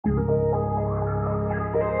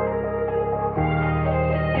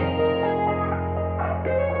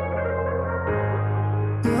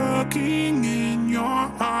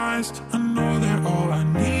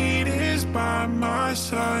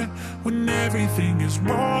everything is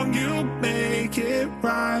wrong, you make it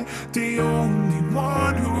right. The only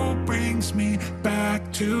one who brings me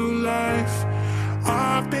back to life.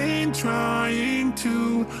 I've been trying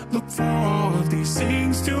to look for all of these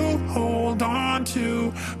things to hold on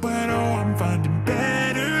to, but oh, I'm finding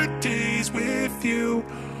better days with you.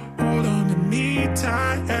 Hold on to me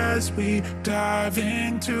tight as we dive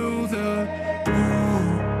into the blue.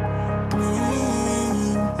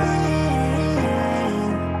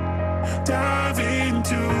 Dive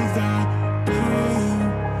into the blue.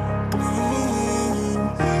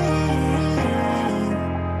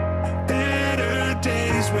 Better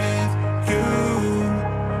days with you.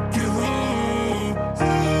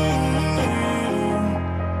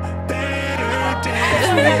 Better days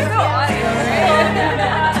with you.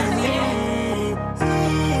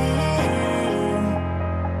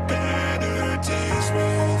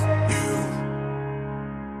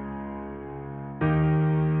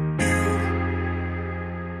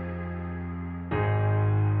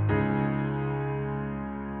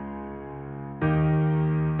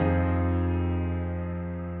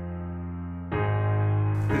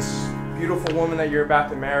 This beautiful woman that you're about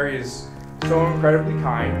to marry is so incredibly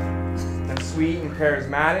kind and sweet and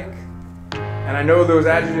charismatic. And I know those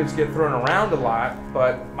adjectives get thrown around a lot,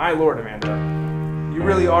 but my Lord, Amanda, you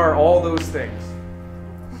really are all those things.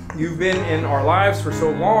 You've been in our lives for so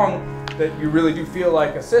long that you really do feel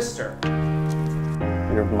like a sister.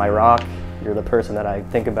 You're my rock. You're the person that I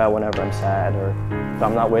think about whenever I'm sad, or if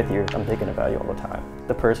I'm not with you, I'm thinking about you all the time.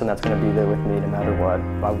 The person that's going to be there with me no matter what.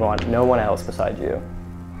 I want no one else beside you,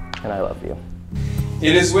 and I love you.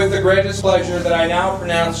 It is with the greatest pleasure that I now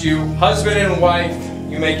pronounce you husband and wife.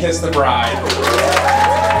 You may kiss the bride.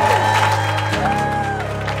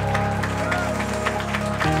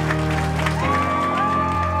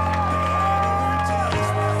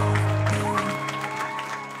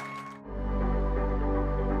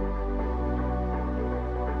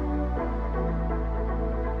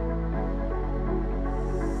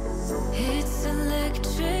 It's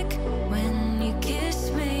electric when you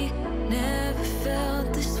kiss me. Never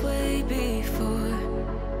felt this way before.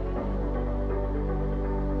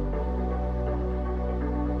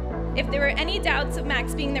 If there were any doubts of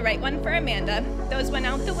Max being the right one for Amanda, those went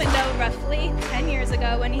out the window roughly 10 years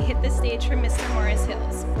ago when he hit the stage for Mr. Morris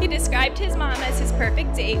Hills. He described his mom as his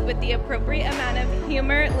perfect date with the appropriate amount of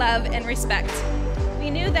humor, love, and respect. We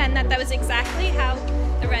knew then that that was exactly how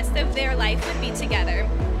the rest of their life would be together.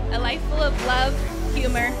 A life full of love,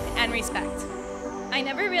 humor, and respect. I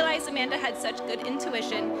never realized Amanda had such good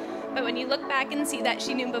intuition, but when you look back and see that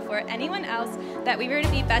she knew before anyone else that we were to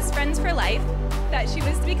be best friends for life, that she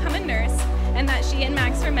was to become a nurse, and that she and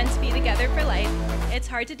Max were meant to be together for life, it's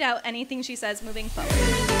hard to doubt anything she says moving forward.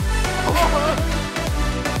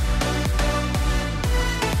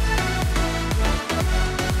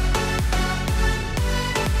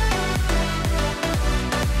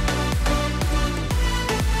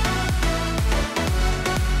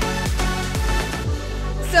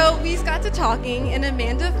 So we got to talking, and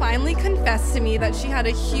Amanda finally confessed to me that she had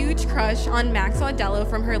a huge crush on Max Audello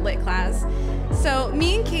from her lit class. So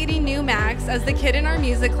me and Katie knew Max as the kid in our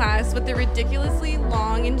music class with the ridiculously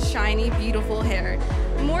long and shiny, beautiful hair.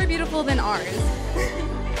 More beautiful than ours.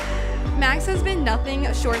 Max has been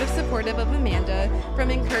nothing short of supportive of Amanda, from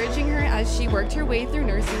encouraging her as she worked her way through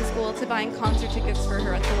nursing school to buying concert tickets for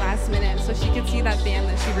her at the last minute so she could see that band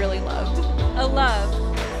that she really loved. A love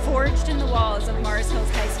forged in the walls of Morris Hills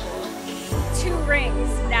High School. 2 rings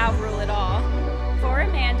now rule it all. For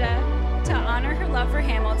Amanda, to honor her love for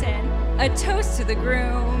Hamilton, a toast to the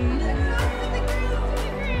groom,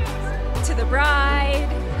 to the bride,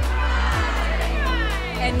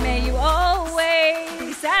 and may you always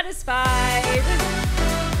be satisfied.